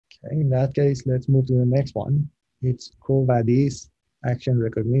Okay, in that case, let's move to the next one. It's Covadis action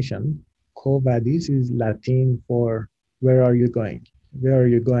recognition. Covadis is Latin for where are you going? Where are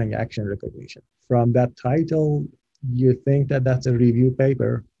you going action recognition. From that title, you think that that's a review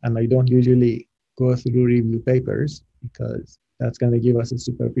paper, and I don't usually go through review papers because that's going to give us a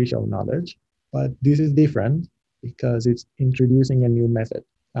superficial knowledge. But this is different because it's introducing a new method.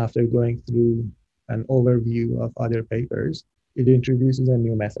 After going through an overview of other papers, it introduces a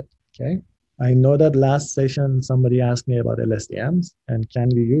new method. Okay. I know that last session somebody asked me about Lstms and can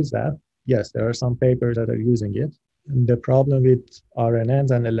you use that? Yes, there are some papers that are using it. And the problem with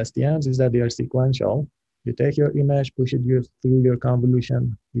RNNs and Lstms is that they are sequential. You take your image, push it through your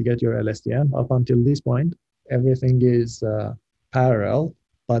convolution, you get your LSTM. Up until this point, everything is parallel.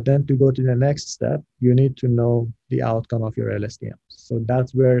 But then to go to the next step, you need to know the outcome of your LSTM. So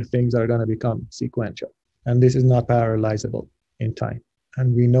that's where things are going to become sequential. And this is not parallelizable in time.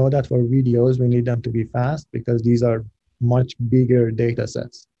 And we know that for videos, we need them to be fast because these are much bigger data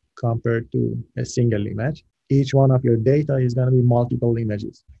sets compared to a single image. Each one of your data is going to be multiple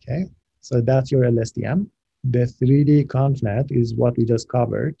images, okay? So that's your LSTM. The 3D ConvNet is what we just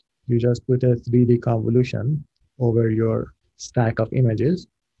covered. You just put a 3D convolution over your stack of images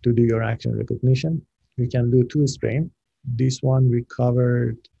to do your action recognition. You can do two stream. This one we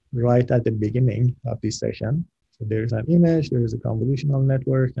covered right at the beginning of this session. So there's an image, there is a convolutional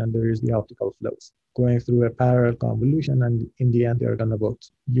network, and there is the optical flows going through a parallel convolution, and in the end, they're going to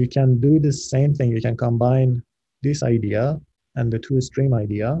vote. You can do the same thing. You can combine this idea and the two-stream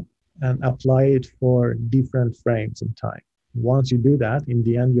idea and apply it for different frames in time. Once you do that, in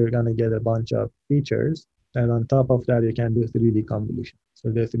the end, you're going to get a bunch of features. And on top of that, you can do 3D convolution. So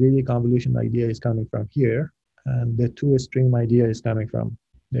the 3D convolution idea is coming from here, and the two-stream idea is coming from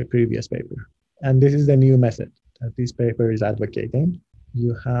the previous paper. And this is the new method that this paper is advocating.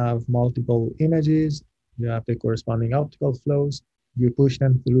 You have multiple images, you have the corresponding optical flows, you push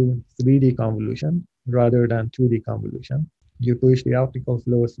them through 3D convolution rather than 2D convolution. You push the optical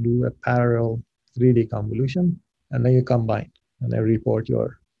flow through a parallel 3D convolution, and then you combine and then report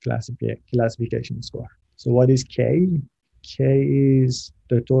your classification score. So what is K? K is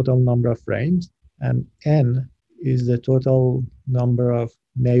the total number of frames, and N is the total number of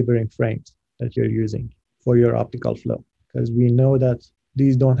neighboring frames that you're using for your optical flow. Because we know that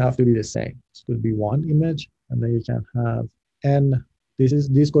these don't have to be the same. This could be one image, and then you can have N.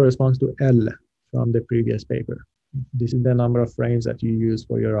 This corresponds to L from the previous paper. This is the number of frames that you use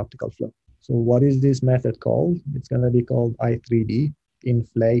for your optical flow. So what is this method called? It's going to be called I3D,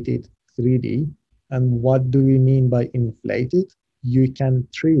 inflated 3D. And what do we mean by inflated? You can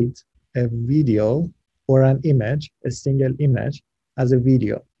treat a video or an image, a single image, as a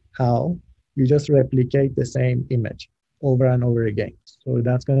video. How? You just replicate the same image over and over again. So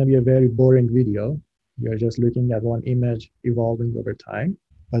that's going to be a very boring video. You're just looking at one image evolving over time,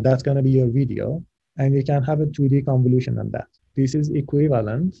 but that's going to be your video. And you can have a 2D convolution on that. This is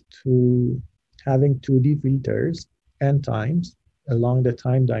equivalent to having 2D filters n times along the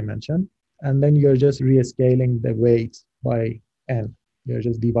time dimension. And then you're just rescaling the weight by n. You're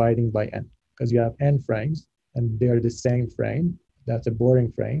just dividing by n because you have n frames and they're the same frame. That's a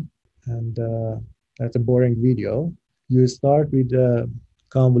boring frame. And that's a boring video. You start with a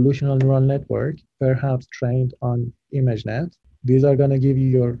convolutional neural network, perhaps trained on ImageNet. These are going to give you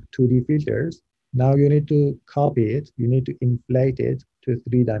your 2D filters. Now you need to copy it. You need to inflate it to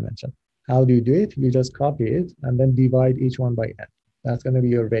 3 dimension. How do you do it? You just copy it and then divide each one by n. That's going to be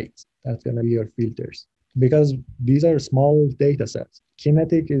your weights. That's going to be your filters. Because these are small data sets.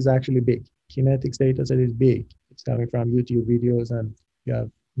 Kinetics is actually big. Kinetics data set is big. It's coming from YouTube videos and you have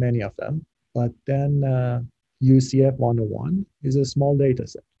many of them. But then UCF 101 is a small data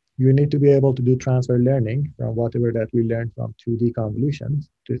set. You need to be able to do transfer learning from whatever that we learned from 2D convolutions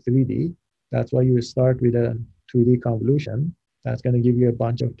to 3D. That's why you start with a 2D convolution. That's going to give you a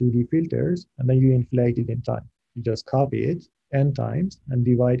bunch of 2D filters, and then you inflate it in time. You just copy it n times and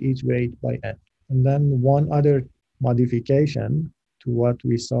divide each weight by n. And then one other modification to what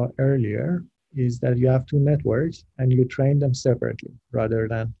we saw earlier is that you have 2 networks and you train them separately rather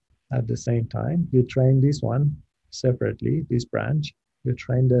than at the same time. You train this one separately, this branch. You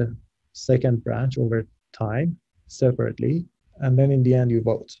train the second branch over time separately. And then in the end, you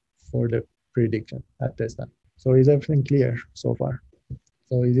vote for the prediction at this time. So is everything clear so far?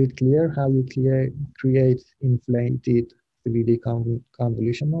 So is it clear how you create inflated 3D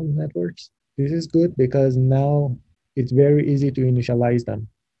convolutional networks? This is good because now it's very easy to initialize them.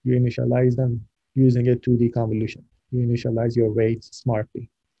 You initialize them using a 2D convolution. You initialize your weights smartly.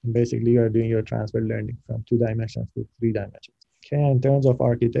 And basically, you're doing your transfer learning from 2 dimensions to 3 dimensions. Okay, in terms of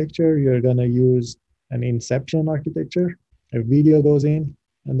architecture, you're going to use an inception architecture. A video goes in,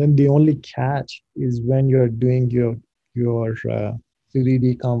 and then the only catch is when you're doing your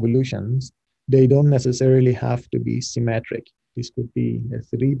 3D convolutions, they don't necessarily have to be symmetric. This could be a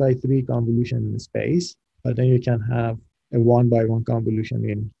 3 by 3 convolution in space, but then you can have a 1 by 1 convolution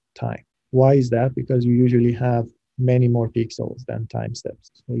in time. Why is that? Because you usually have many more pixels than time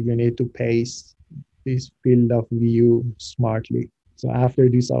steps. So you need to pace this field of view smartly. So after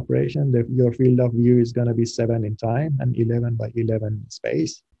this operation, your field of view is going to be 7 in time and 11 by 11 in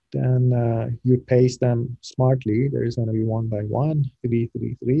space. Then you pace them smartly. There is going to be 1 by 1, 3,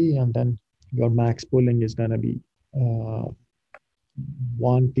 3, 3, and then your max pulling is going to be 1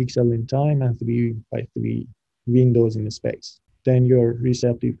 pixel in time and 3 by 3 windows in space. Then your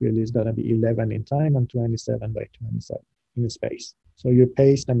receptive field is going to be 11 in time and 27 by 27 in space. So you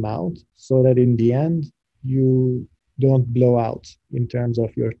pace them out so that in the end, you don't blow out in terms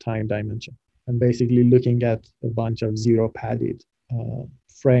of your time dimension. And basically looking at a bunch of zero padded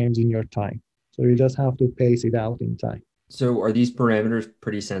frames in your time. So you just have to pace it out in time. So are these parameters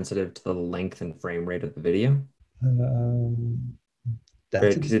pretty sensitive to the length and frame rate of the video? That's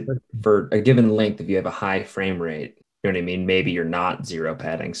Right? a Because good question. for a given length, if you have a high frame rate, you know what I mean? Maybe you're not zero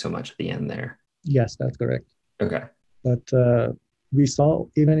padding so much at the end there. Yes, that's correct. Okay. But we saw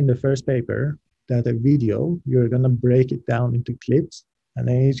even in the first paper that a video, you're going to break it down into clips, and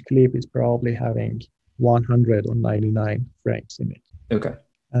then each clip is probably having 100 or 99 frames in it. Okay.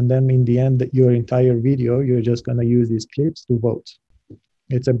 And then in the end, your entire video, you're just going to use these clips to vote.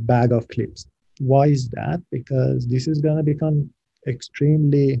 It's a bag of clips. Why is that? Because this is going to become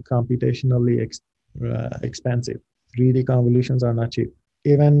extremely computationally expensive. 3D convolutions are not cheap.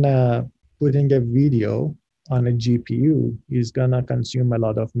 Even putting a video on a GPU is going to consume a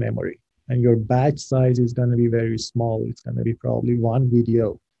lot of memory. And your batch size is going to be very small. It's going to be probably 1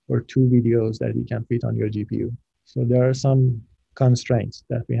 video or 2 videos that you can fit on your GPU. So there are some constraints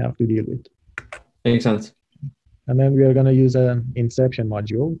that we have to deal with. Makes sense. And then we are going to use an inception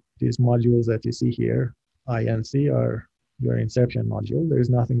module. These modules that you see here, INC, are your inception module. There's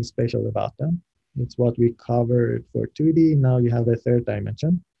nothing special about them. It's what we covered for 2D. Now you have a third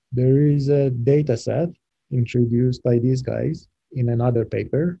dimension. There is a data set introduced by these guys in another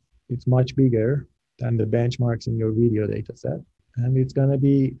paper. It's much bigger than the benchmarks in your video data set. And it's going to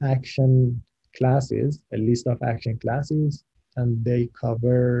be action classes, a list of action classes, and they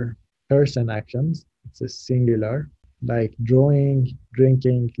cover person actions. It's a singular, like drawing,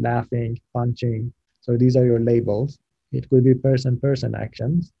 drinking, laughing, punching. So these are your labels. It could be person-person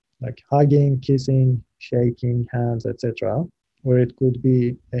actions, like hugging, kissing, shaking hands, etc. Or it could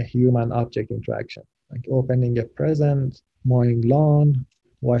be a human-object interaction, like opening a present, mowing lawn,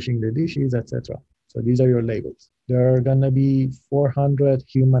 washing the dishes, etc. So these are your labels. There are going to be 400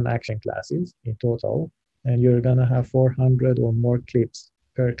 human action classes in total, and you're going to have 400 or more clips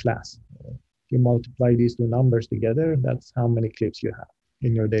per class. If you multiply these two numbers together, that's how many clips you have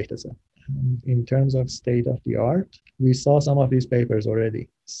in your dataset. In terms of state of the art, we saw some of these papers already.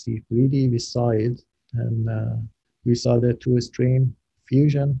 I3D, we saw it, and we saw the two-stream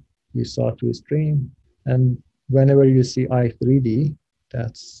fusion. We saw two-stream, and whenever you see I3D,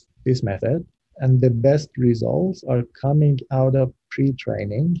 that's this method. And the best results are coming out of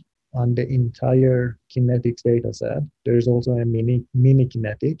pre-training on the entire kinetics dataset. There's also a mini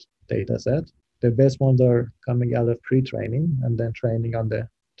kinetic dataset. The best ones are coming out of pre-training and then training on the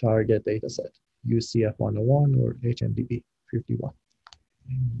target dataset, UCF 101 or HNDB 51.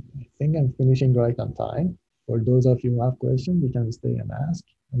 I think I'm finishing right on time. For those of you who have questions, you can stay and ask.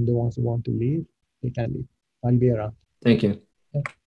 And the ones who want to leave, they can leave. I'll be around. Thank you. Yeah.